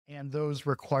and those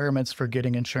requirements for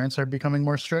getting insurance are becoming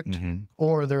more strict,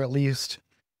 or they're at least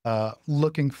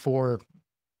looking for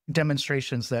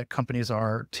demonstrations that companies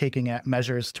are taking at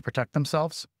measures to protect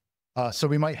themselves. So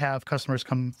we might have customers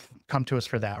come to us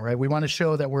for that, right? We want to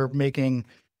show that we're making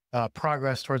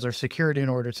progress towards our security in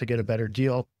order to get a better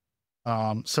deal.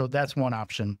 So that's one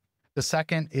option. The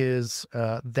second is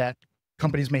that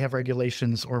companies may have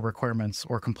regulations or requirements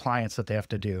or compliance that they have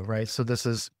to do, right? So this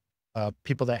is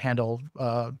people that handle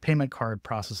payment card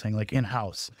processing, like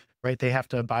in-house, right? They have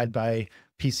to abide by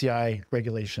PCI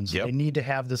regulations. They need to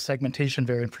have the segmentation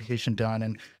verification done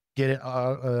and get it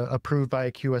approved by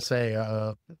a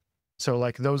QSA. So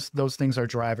like those things are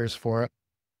drivers for it.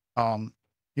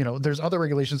 You know, there's other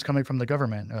regulations coming from the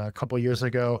government. A couple of years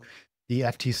ago, the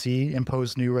FTC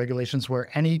imposed new regulations where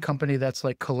any company that's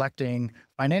like collecting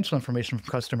financial information from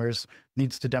customers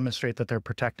needs to demonstrate that they're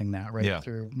protecting that, right?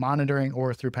 Through monitoring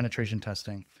or through penetration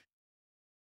testing.